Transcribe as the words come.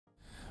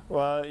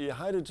Well, the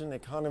hydrogen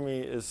economy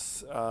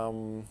is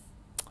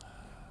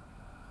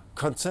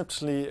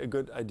conceptually a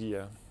good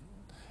idea.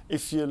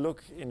 If you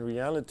look in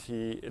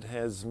reality, it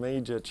has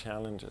major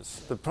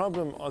challenges. The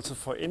problem also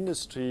for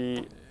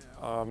industry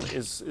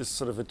is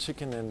sort of a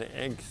chicken and the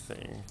egg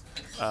thing.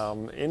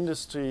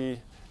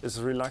 Industry is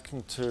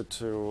reluctant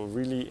to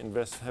really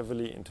invest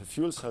heavily into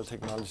fuel cell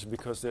technology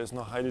because there's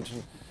no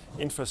hydrogen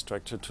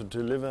infrastructure to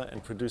deliver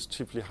and produce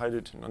cheaply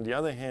hydrogen. On the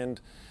other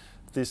hand,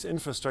 this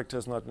infrastructure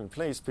is not in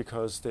place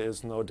because there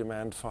is no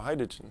demand for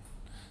hydrogen.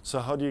 So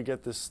how do you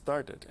get this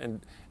started?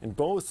 And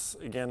both,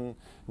 again,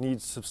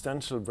 need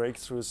substantial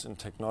breakthroughs in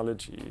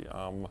technology.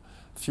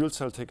 Fuel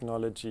cell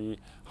technology,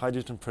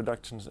 hydrogen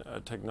production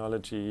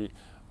technology,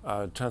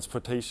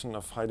 transportation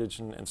of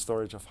hydrogen and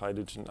storage of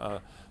hydrogen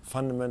are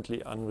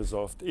fundamentally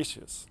unresolved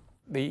issues.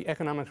 The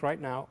economics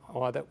right now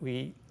are that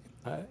we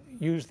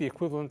use the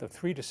equivalent of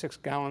 3 to 6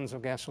 gallons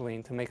of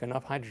gasoline to make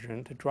enough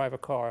hydrogen to drive a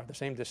car the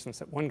same distance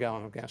that 1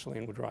 gallon of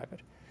gasoline would drive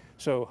it.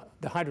 So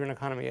the hydrogen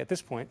economy at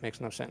this point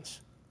makes no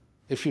sense.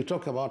 If you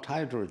talk about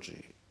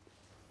hydrogen,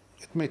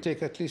 it may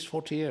take at least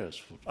 40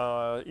 years.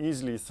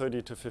 Easily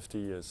 30 to 50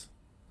 years.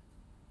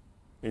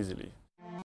 Easily.